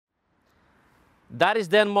That is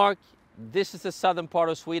Denmark. This is the southern part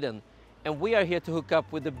of Sweden. And we are here to hook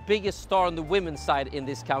up with the biggest star on the women's side in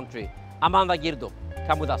this country, Amanda Girdo.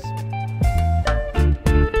 Come with us.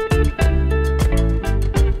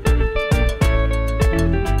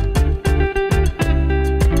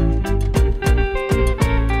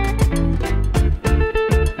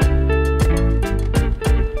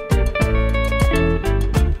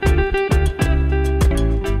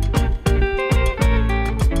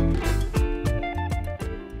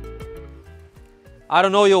 I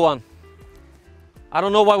don't know, Johan. I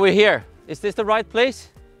don't know why we're here. Is this the right place?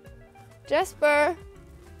 Jesper!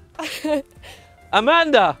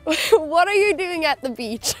 Amanda! What are you doing at the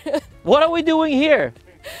beach? What are we doing here?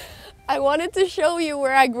 I wanted to show you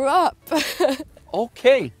where I grew up.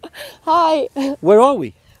 Okay. Hi! Where are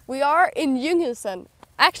we? We are in Ljunghusen.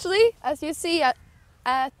 Actually, as you see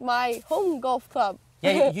at my home golf club.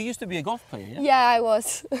 Yeah, you used to be a golf player, yeah? Yeah, I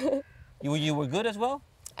was. You were good as well?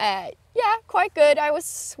 Yeah, quite good. I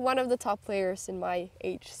was one of the top players in my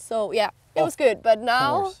age. So yeah, it was good. But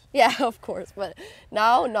now, yeah, of course. But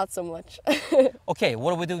now, not so much. Okay,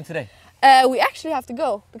 what are we doing today? We actually have to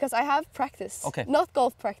go because I have practice. Okay. Not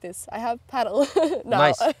golf practice. I have paddle now.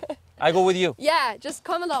 Nice. I go with you. Yeah, just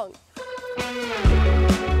come along.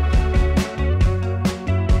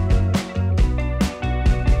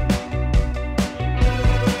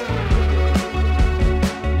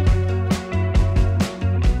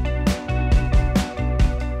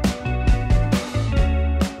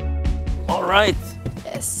 Right.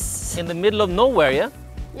 Yes. In the middle of nowhere, yeah?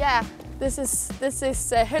 Yeah. This is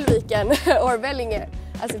Höllviken or Vellinge,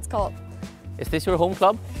 as it's called. Is this your home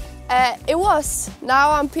club? It was.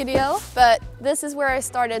 Now I'm PDL, but this is where I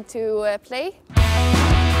started to play.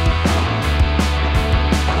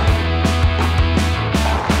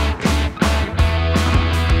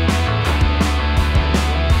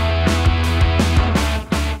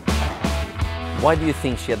 Why do you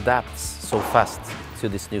think she adapts so fast to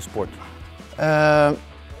this new sport?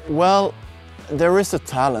 Well, there is a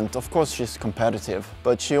talent. Of course, she's competitive,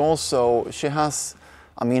 but she has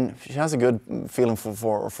a good feeling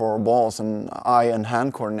for balls and eye and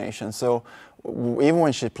hand coordination. So even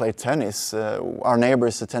when she played tennis, our neighbor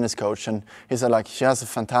is a tennis coach, and he said like she has a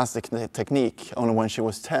fantastic technique only when she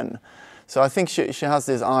was 10. So I think she has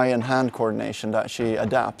this eye and hand coordination that she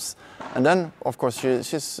adapts. And then, of course,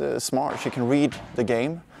 she's smart. She can read the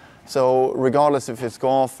game. So regardless if it's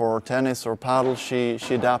golf or tennis or paddle, she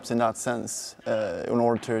adapts in that sense in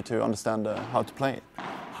order to understand how to play it.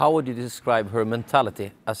 How would you describe her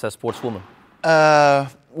mentality as a sportswoman?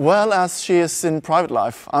 Well, as she is in private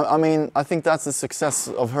life. I think that's the success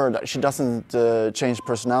of her, that she doesn't change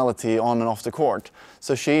personality on and off the court.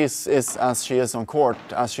 So she is as she is on court,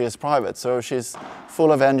 as she is private. So she's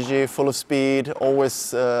full of energy, full of speed,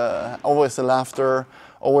 always a laughter,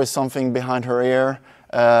 always something behind her ear.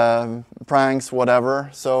 Pranks, whatever.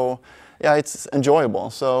 So yeah, it's enjoyable.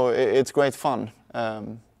 So it's great fun.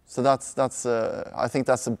 So that's I think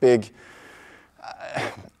that's a big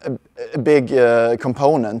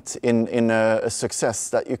component in a success,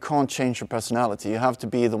 that you can't change your personality. You have to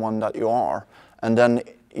be the one that you are, and then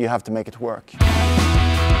you have to make it work.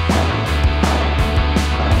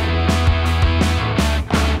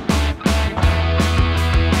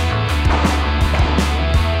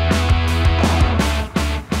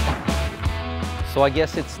 So I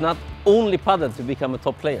guess it's not only padel to become a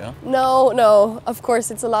top player, huh? No. Of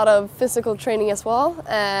course, it's a lot of physical training as well.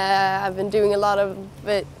 I've been doing a lot of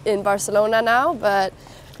it in Barcelona now, but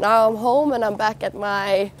now I'm home and I'm back at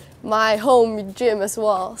my home gym as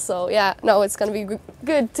well. So yeah, no, it's gonna be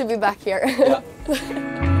good to be back here. Yeah.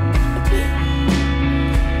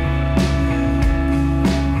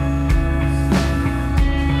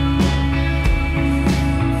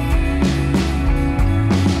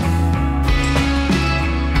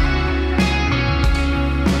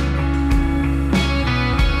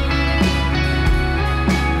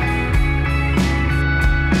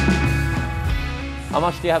 How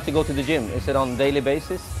much do you have to go to the gym? Is it on a daily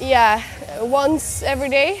basis? Yeah, once every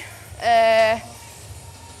day,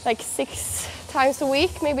 like 6 times a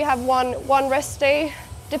week. Maybe have one rest day,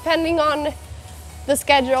 depending on the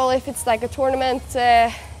schedule, if it's like a tournament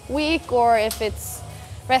week or if it's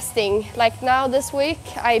resting. Like now this week,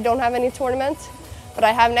 I don't have any tournament, but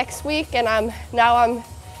I have next week, and I'm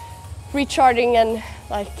recharging and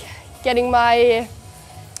like getting my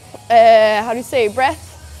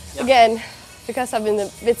breath again, because I've been a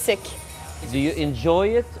bit sick. Do you enjoy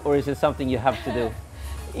it, or is it something you have to do?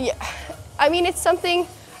 Yeah, I mean, it's something.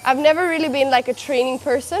 I've never really been like a training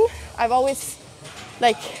person. I've always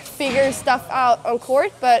like figured stuff out on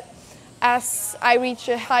court, but as I reach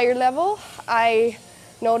a higher level, I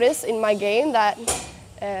notice in my game that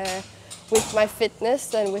with my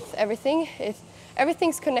fitness and with everything,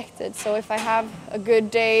 everything's connected. So if I have a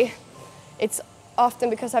good day, it's often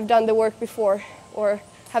because I've done the work before, or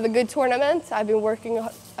have a good tournament, I've been working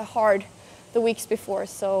hard the weeks before.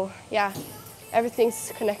 So yeah,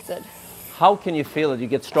 everything's connected. How can you feel that you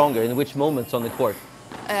get stronger? In which moments on the court?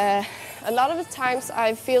 A lot of the times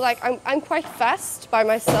I feel like I'm quite fast by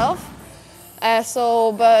myself.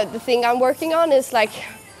 But the thing I'm working on is like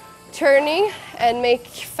turning and make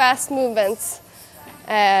fast movements,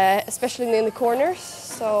 especially in the corners.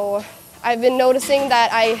 So I've been noticing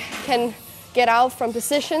that I can get out from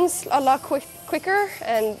positions a lot quicker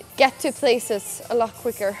and get to places a lot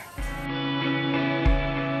quicker.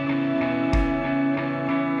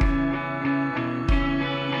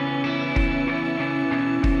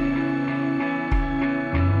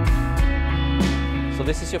 So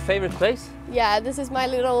this is your favorite place? Yeah, this is my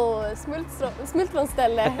little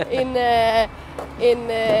smultronställe in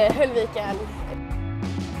Höllviken.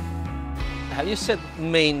 Have you set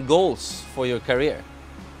main goals for your career?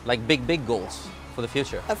 Like big goals for the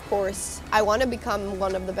future? Of course. I want to become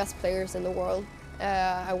one of the best players in the world.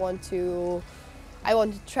 I want to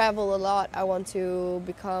travel a lot. I want to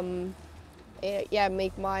become,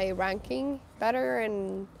 make my ranking better,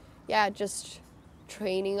 and just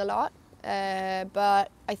training a lot. But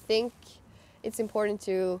I think it's important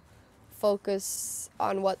to focus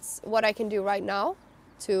on what I can do right now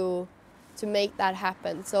to make that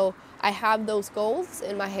happen. So I have those goals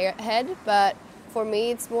in my head, but for me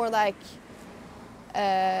it's more like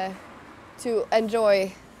to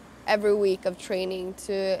enjoy every week of training,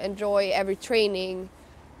 to enjoy every training,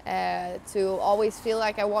 to always feel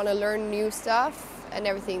like I want to learn new stuff and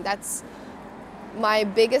everything. That's my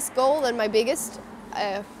biggest goal and my biggest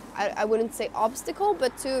I wouldn't say obstacle,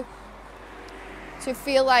 but to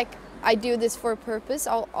feel like I do this for a purpose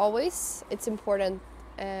always. It's important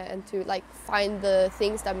and to like find the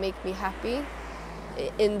things that make me happy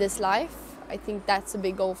in this life. I think that's a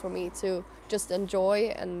big goal for me, to just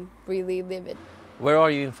enjoy and really live it. Where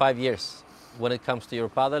are you in 5 years when it comes to your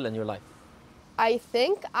paddle and your life? I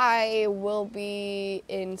think I will be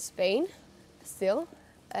in Spain still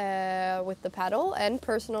with the paddle and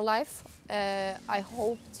personal life. I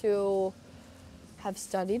hope to have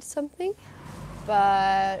studied something,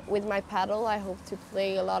 but with my paddle I hope to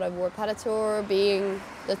play a lot of World Padel Tour, being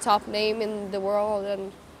the top name in the world,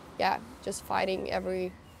 and just fighting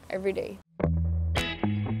every day.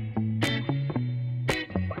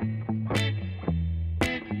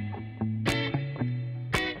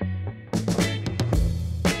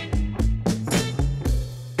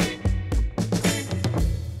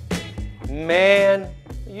 Man,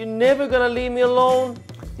 you're never gonna leave me alone.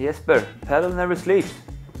 Jesper, paddle never sleeps.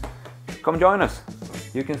 Come join us.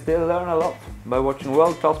 You can still learn a lot by watching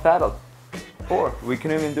world-class paddle. Or we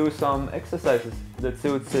can even do some exercises that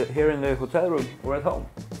suits here in the hotel room or at home.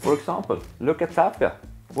 For example, look at Tapia.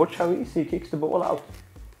 Watch how easy he kicks the ball out.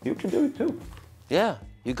 You can do it too. Yeah,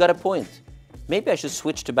 you got a point. Maybe I should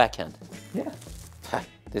switch to backhand. Yeah.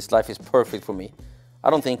 This life is perfect for me. I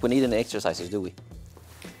don't think we need any exercises, do we?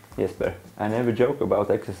 Jesper, I never joke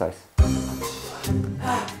about exercise.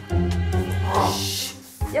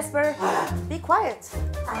 Jesper, be quiet.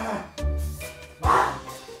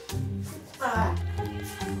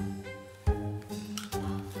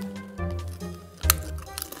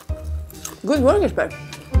 Good work, Jesper.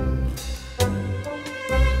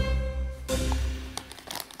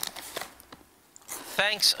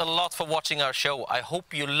 Thanks a lot for watching our show. I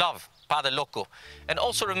hope you love Padelocco. And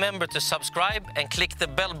also remember to subscribe and click the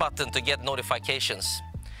bell button to get notifications.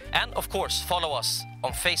 And of course, follow us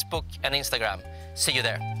on Facebook and Instagram. See you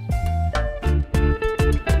there.